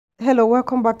Hello,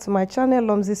 welcome back to my channel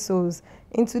Lomzy Sews.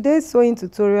 In today's sewing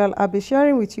tutorial, I'll be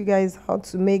sharing with you guys how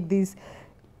to make this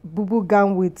bubu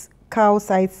gown with cowl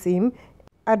side seam.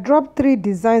 I dropped 3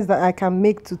 designs that I can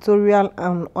make tutorial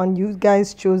on. You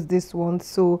guys chose this one,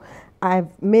 so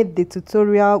I've made the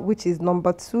tutorial, which is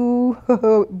number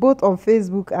 2 both on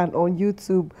Facebook and on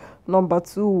YouTube, number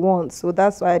 2 so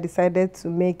that's why I decided to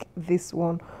make this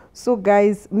one. So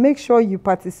guys, make sure you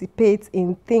participate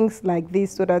in things like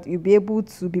this so that you'll be able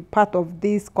to be part of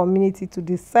this community to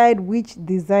decide which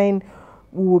design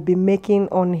we will be making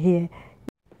on here.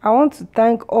 I want to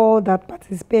thank all that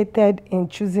participated in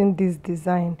choosing this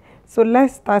design. So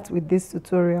let's start with this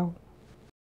tutorial.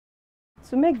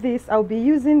 To make this, I'll be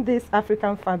using this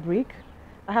African fabric.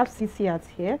 I have CCs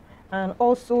here, and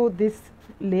also this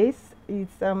lace.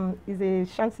 It's a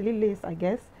chantilly lace, I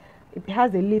guess. It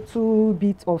has a little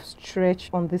bit of stretch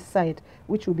on this side,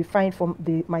 which will be fine for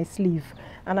my sleeve.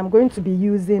 And I'm going to be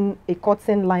using a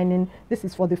cotton lining. This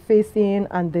is for the facing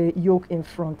and the yoke in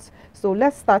front. So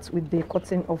let's start with the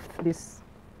cutting of this.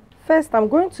 First, I'm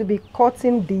going to be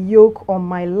cutting the yoke on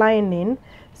my lining.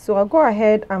 So I'll go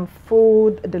ahead and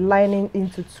fold the lining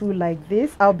into 2 like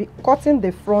this. I'll be cutting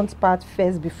the front part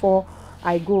first before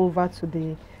I go over to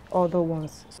the other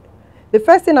ones. The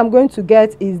first thing I'm going to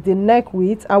get is the neck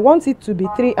width. I want it to be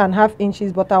 3.5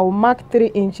 inches, but I will mark 3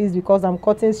 inches because I'm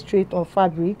cutting straight on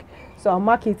fabric. So I'll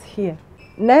mark it here.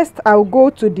 Next, I'll go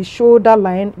to the shoulder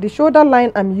line. The shoulder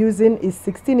line I'm using is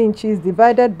 16 inches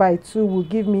divided by 2 will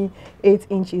give me 8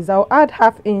 inches. I'll add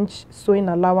 ½ inch sewing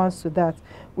allowance to that,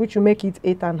 which will make it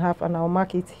 8.5, and I'll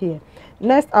mark it here.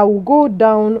 Next, I will go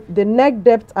down. The neck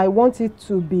depth, I want it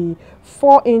to be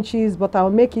 4 inches, but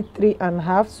I'll make it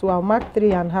 3.5. So I'll mark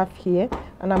 3.5 here,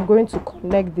 and I'm going to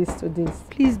connect this to this.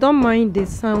 Please don't mind the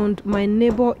sound. My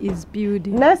neighbor is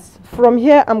building. Next, from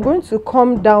here, I'm going to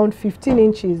come down 15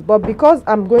 inches, but because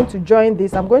I'm going to join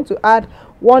this, I'm going to add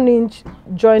 1 inch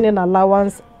joining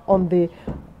allowance on the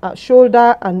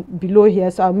shoulder and below here,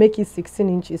 so I'll make it 16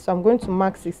 inches. So I'm going to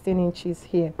mark 16 inches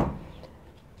here.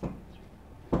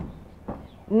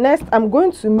 Next, I'm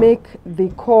going to make the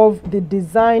curve, the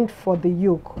design for the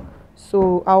yoke.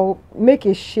 So I'll make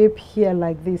a shape here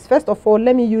like this. First of all,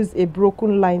 let me use a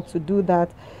broken line to do that,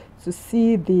 to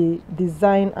see the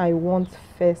design I want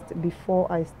first before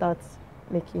I start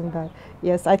making that.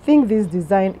 Yes, I think this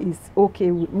design is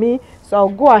okay with me, so I'll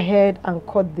go ahead and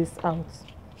cut this out.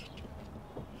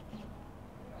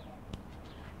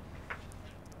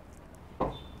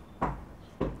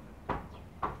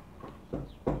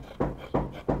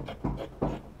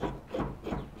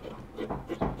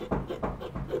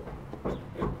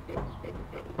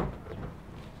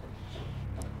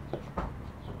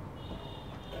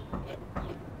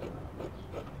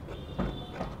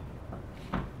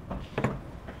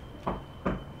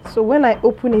 So when I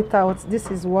open it out,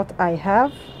 this is what I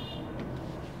have.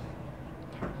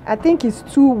 I think it's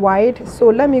too wide, so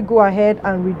let me go ahead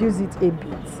and reduce it a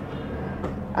bit.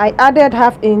 I added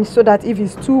 ½ inch so that if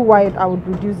it's too wide, I would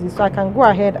reduce it. So I can go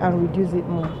ahead and reduce it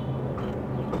more.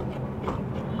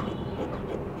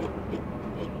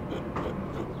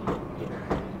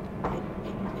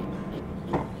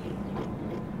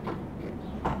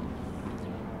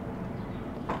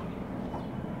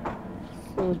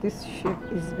 So this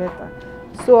shape is better.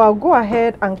 So I'll go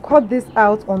ahead and cut this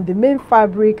out on the main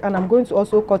fabric, and I'm going to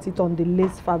also cut it on the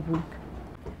lace fabric.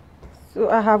 So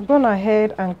I have gone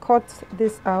ahead and cut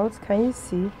this out, can you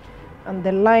see, and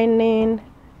the lining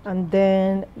and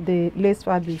then the lace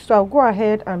fabric. So I'll go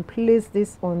ahead and place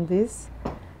this on this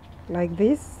like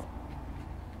this,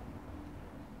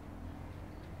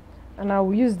 and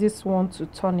I'll use this one to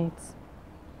turn it.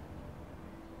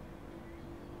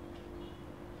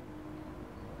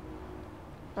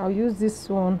 I'll use this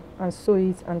one and sew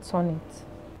it and turn it.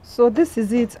 So this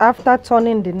is it after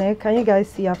turning the neck. Can you guys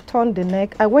see I've turned the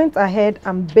neck? I went ahead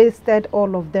and basted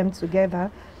all of them together.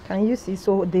 Can you see?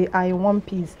 So they are in one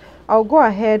piece. I'll go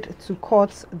ahead to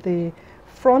cut the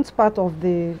front part of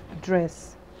the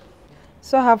dress.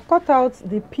 So I have cut out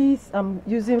the piece I'm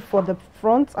using for the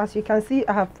front. As you can see,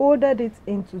 I have folded it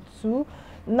into 2.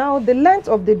 Now the length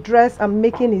of the dress I'm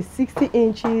making is 60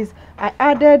 inches. I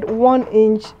added 1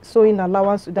 inch sewing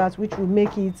allowance to that, which will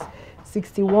make it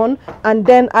 61, and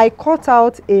then I cut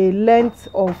out a length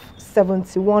of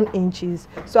 71 inches.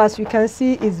 So as you can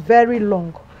see, it's very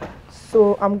long.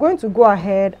 So I'm going to go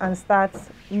ahead and start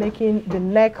making the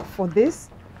neck for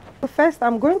this. So first,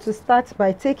 I'm going to start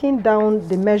by taking down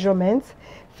the measurements.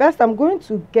 First, I'm going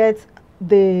to get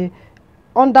the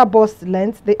under bust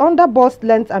length. The under bust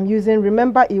length I'm using,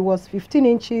 remember, it was 15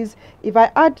 inches. If I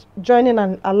add joining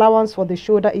an allowance for the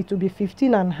shoulder, it will be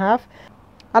 15.5.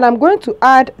 and I'm going to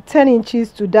add 10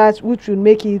 inches to that, which will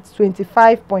make it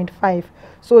 25.5.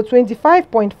 So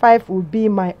 25.5 will be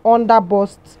my under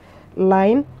bust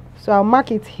line, so I'll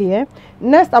mark it here.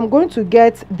 Next, I'm going to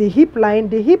get the hip line.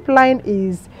 The hip line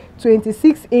is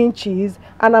 26 inches,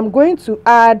 and I'm going to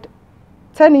add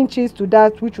 10 inches to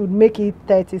that, which would make it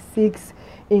 36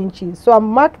 inches. So I'm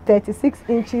marked 36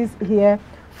 inches here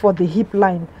for the hip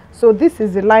line. So this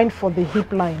is the line for the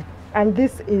hip line, and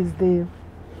this is the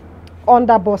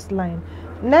under bust line.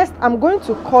 Next, I'm going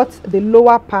to cut the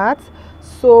lower part.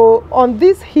 So on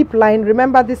this hip line,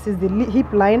 remember this is the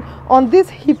hip line. On this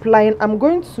hip line, I'm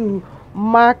going to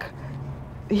mark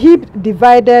hip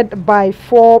divided by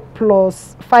 4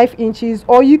 plus 5 inches,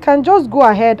 or you can just go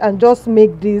ahead and just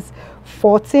make this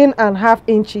 14.5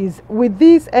 inches. With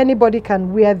this, anybody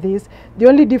can wear this. The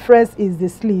only difference is the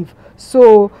sleeve.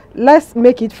 So let's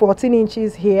make it 14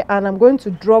 inches here, and I'm going to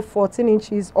drop 14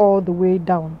 inches all the way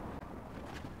down.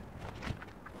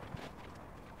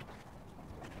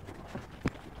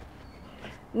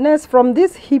 Next, from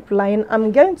this hip line,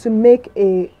 I'm going to make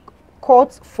a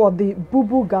cut for the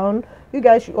bubu gown. You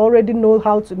guys should already know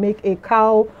how to make a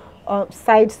cowl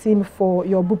side seam for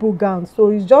your bubu gown. So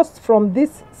it's just from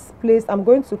this place I'm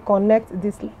going to connect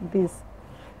this like this.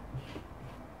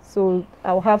 So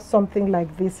I'll have something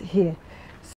like this here.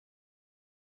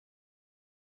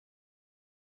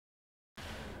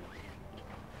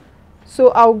 So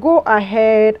I'll go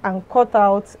ahead and cut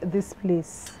out this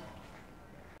place.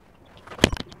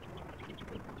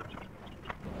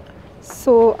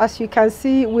 So as you can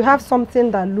see, we have something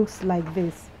that looks like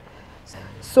this.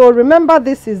 So remember,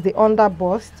 this is the under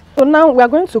bust. So now we are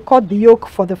going to cut the yoke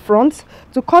for the front.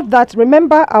 To cut that,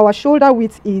 remember our shoulder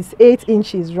width is 8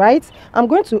 inches, right? I'm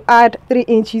going to add 3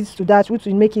 inches to that, which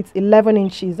will make it 11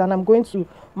 inches, and I'm going to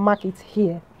mark it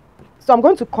here. So I'm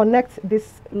going to connect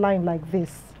this line like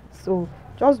this. So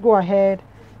just go ahead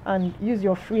and use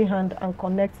your free hand and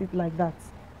connect it like that.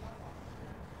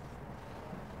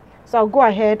 So I'll go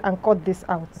ahead and cut this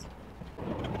out.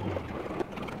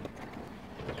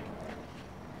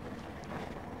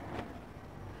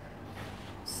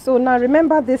 So now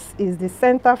remember, this is the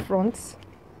center front.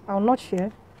 I'll notch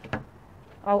here.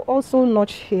 I'll also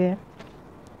notch here.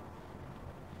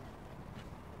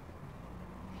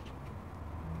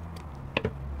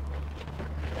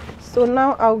 So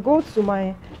now I'll go to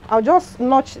my, I'll just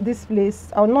notch this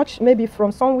place. I'll notch maybe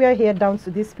from somewhere here down to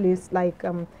this place, like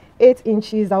 8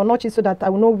 inches. I'll notch it so that I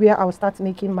will know where I'll start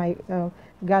making my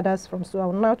gathers from. So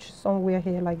I'll notch somewhere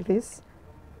here like this,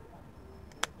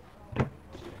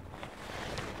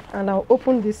 and I'll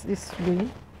open this way.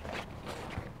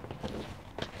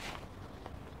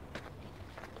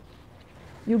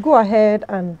 You go ahead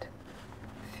and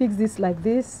fix this like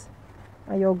this,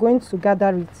 and you're going to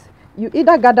gather it. You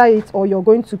either gather it or you're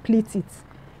going to pleat it.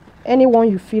 Anyone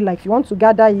you feel like. If you want to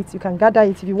gather it, you can gather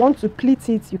it. If you want to pleat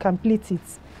it, you can pleat it.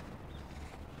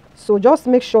 So just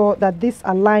make sure that this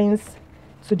aligns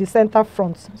to the center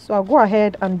front. So I'll go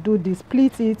ahead and do this,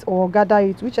 pleat it or gather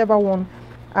it, whichever one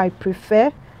I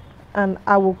prefer, and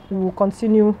I will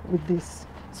continue with this.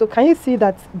 So can you see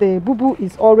that the bubu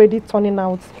is already turning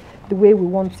out the way we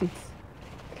want it?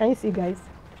 Can you see, guys?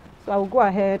 So I will go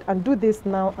ahead and do this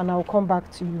now, and I'll come back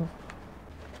to you.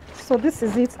 So this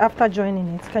is it after joining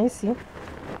it. Can you see?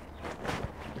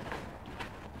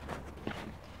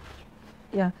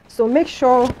 Yeah, so make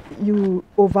sure you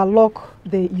overlock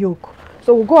the yoke.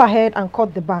 So we'll go ahead and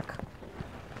cut the back.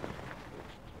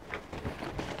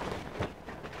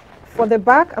 For the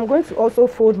back, I'm going to also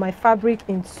fold my fabric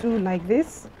in two like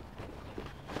this.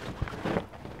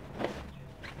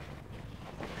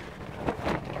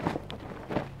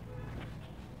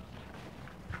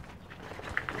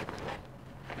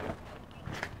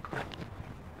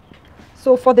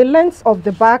 So for the length of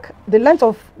the back, the length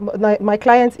of my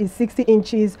client is 60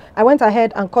 inches. I went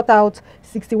ahead and cut out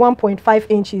 61.5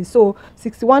 inches. So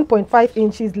 61.5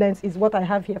 inches length is what I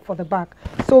have here for the back.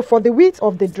 So for the width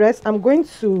of the dress, I'm going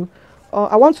to,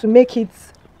 I want to make it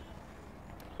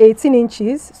 18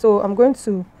 inches. So I'm going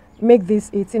to make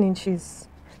this 18 inches.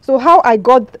 So how I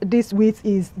got this width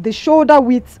is the shoulder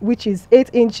width, which is 8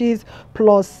 inches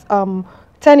plus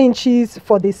 10 inches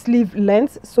for the sleeve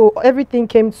length. So everything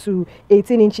came to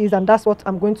 18 inches, and that's what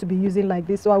I'm going to be using like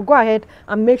this. So I'll go ahead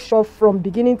and make sure from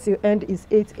beginning to end is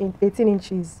 18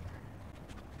 inches.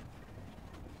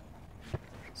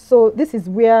 So this is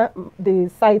where the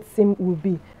side seam will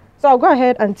be. So I'll go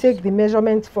ahead and take the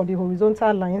measurement for the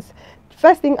horizontal lines.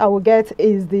 First thing I will get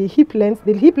is the hip length.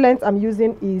 The hip length I'm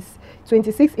using is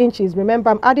 26 inches. Remember,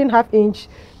 I'm adding ½ inch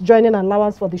joining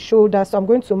allowance for the shoulder, so I'm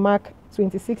going to mark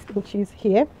 26 inches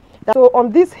here. So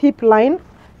on this hip line,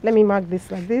 Let me mark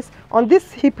this like this. On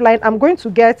this hip line, I'm going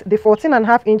to get the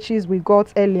 14.5 inches we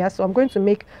got earlier. So I'm going to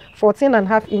make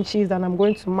 14.5 inches and I'm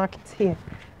going to mark it here.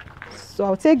 So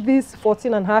I'll take this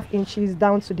 14.5 inches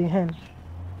down to the hem.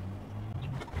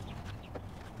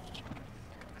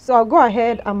 So I'll go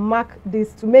ahead and mark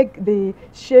this to make the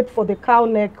shape for the cowl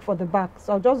neck for the back.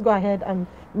 So I'll just go ahead and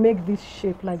make this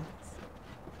shape like this.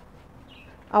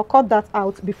 I'll cut that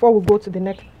out before we go to the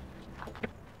neck.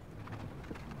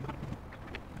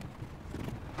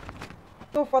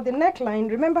 So for the neckline,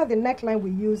 remember the neckline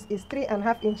we use is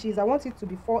 3.5 inches. I want it to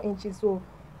be 4 inches, so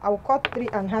I'll cut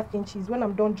 3.5 inches. When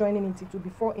I'm done joining it, it will be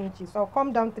 4 inches. So I'll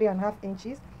come down 3.5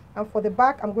 inches, and for the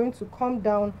back, I'm going to come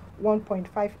down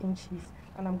 1.5 inches,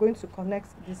 and I'm going to connect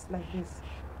this like this.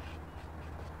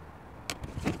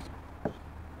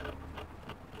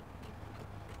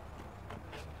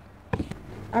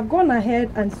 I've gone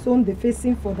ahead and sewn the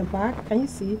facing for the back. Can you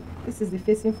see? This is the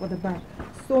facing for the back.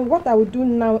 So what I will do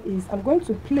now is I'm going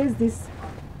to place this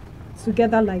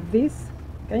together like this.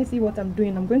 Can you see what I'm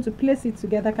doing? I'm going to place it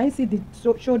together. Can you see the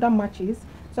shoulder matches?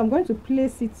 So I'm going to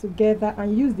place it together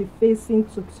and use the facing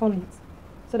to turn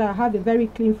it so that I have a very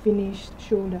clean finished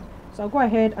shoulder. So I'll go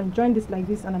ahead and join this like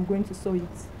this and I'm going to sew it.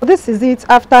 So this is it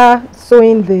after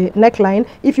sewing the neckline.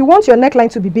 If you want your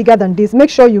neckline to be bigger than this, make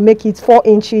sure you make it 4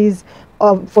 inches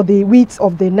for the width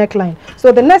of the neckline.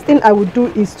 So the next thing I would do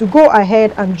is to go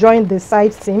ahead and join the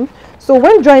side seam. So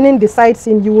when joining the side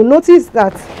seam, you will notice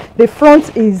that the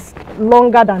front is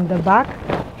longer than the back.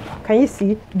 Can you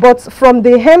see? But from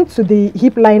the hem to the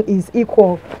hip line is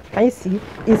equal. Can you see?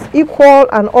 It's equal,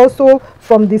 and also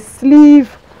from the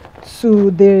sleeve to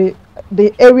the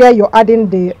area you're adding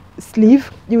the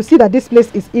sleeve, you see that this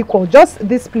place is equal. Just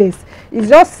this place, it's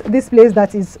just this place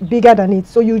that is bigger than it.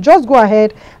 So you just go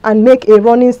ahead and make a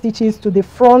running stitches to the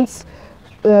front,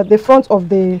 the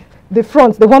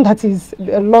one that is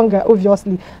longer,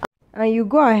 obviously, and you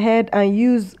go ahead and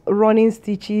use running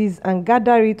stitches and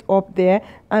gather it up there,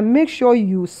 and make sure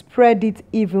you spread it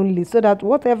evenly so that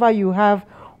whatever you have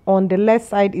on the left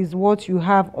side is what you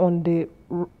have on the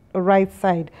right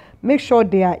side. Make sure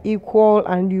they are equal,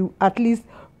 and you at least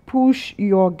push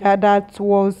your gather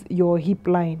towards your hip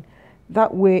line.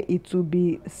 That way it will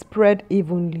be spread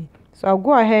evenly. So I'll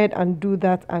go ahead and do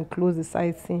that and close the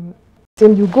side seam.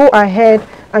 Then you go ahead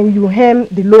and you hem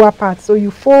the lower part. So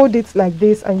you fold it like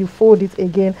this and you fold it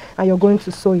again, and you're going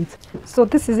to sew it. So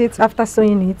this is it after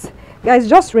sewing it. Guys,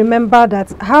 just remember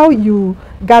that how you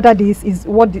gather this is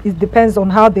what it depends on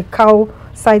how the cowl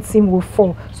side seam will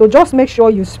fall. So just make sure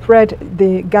you spread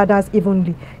the gathers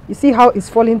evenly. You see how it's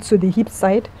falling to the hip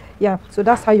side? Yeah, so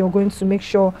that's how you're going to make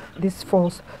sure this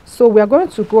falls. So we are going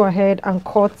to go ahead and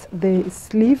cut the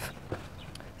sleeve.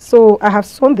 So I have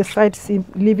sewn the side seam,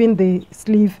 leaving the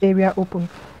sleeve area open.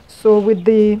 So with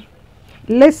the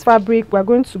lace fabric, we're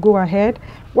going to go ahead.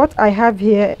 What I have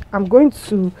here, I'm going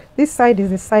to, this side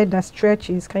is the side that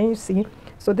stretches. Can you see?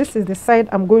 So this is the side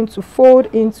I'm going to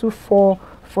fold into 4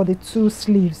 for the 2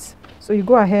 sleeves. So you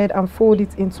go ahead and fold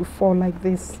it into 4 like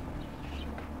this.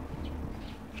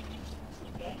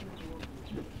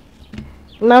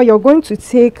 Now you're going to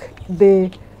take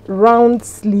the round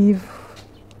sleeve.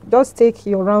 Just take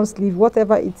your round sleeve,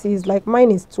 whatever it is. Like mine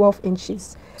is 12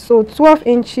 inches. So 12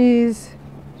 inches,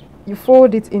 you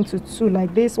fold it into 2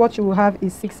 like this. What you will have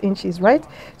is 6 inches, right?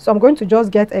 So I'm going to just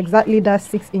get exactly that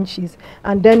 6 inches,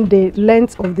 and then the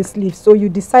length of the sleeve. So you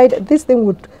decide this thing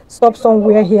would stop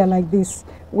somewhere here like this,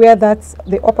 where that's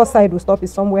the upper side will stop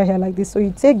is somewhere here like this. So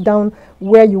you take down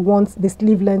where you want the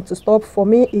sleeve length to stop. For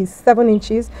me is 7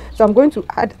 inches. So I'm going to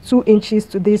add 2 inches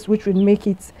to this, which will make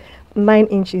it 9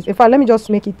 inches. In fact, let me just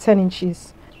make it 10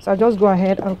 inches. So I'll just go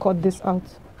ahead and cut this out.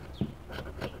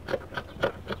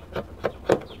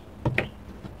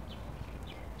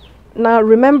 Now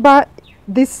remember,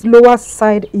 this lower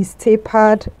side is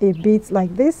tapered a bit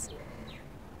like this.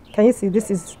 Can you see?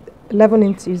 This is 11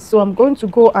 inches. So I'm going to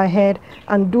go ahead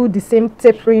and do the same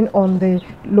tapering on the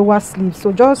lower sleeve.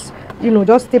 So just, you know,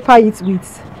 just taper it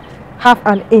with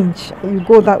 1/2 inch. You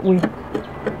go that way.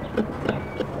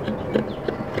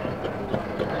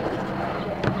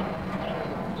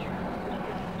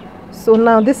 So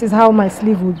now this is how my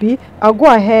sleeve will be. I'll go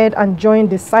ahead and join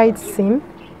the side seam.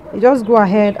 You just go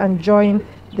ahead and join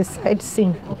the side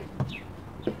seam.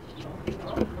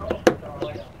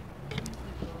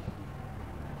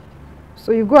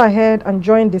 So you go ahead and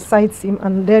join the side seam,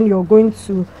 and then you're going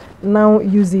to now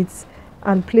use it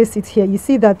and place it here. You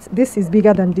see that this is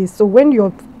bigger than this. So when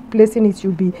you're placing it,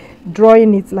 you'll be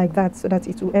drawing it like that so that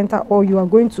it will enter, or you are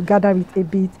going to gather it a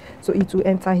bit so it will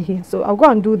enter here. So I'll go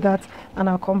and do that, and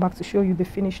I'll come back to show you the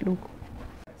finished look.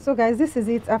 So guys, this is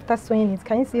it after sewing it.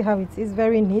 Can you see how it is?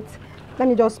 Very neat. Let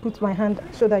me just put my hand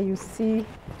so that you see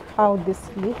how this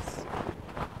looks.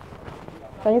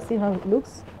 Can you see how it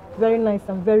looks? Very nice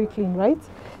and very clean, right?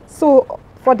 So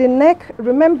for the neck,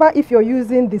 remember, if you're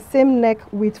using the same neck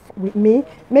width with me,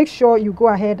 make sure you go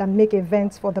ahead and make a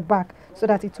vent for the back so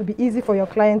that it will be easy for your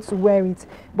client to wear it.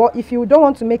 But if you don't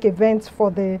want to make a vent for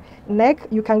the neck,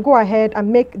 you can go ahead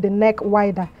and make the neck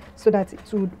wider so that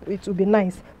it will be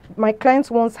nice. My client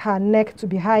wants her neck to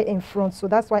be high in front, so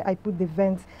that's why I put the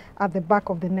vent at the back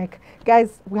of the neck.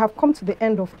 Guys, we have come to the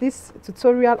end of this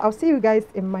tutorial. I'll see you guys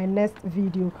in my next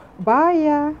video.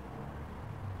 Bye.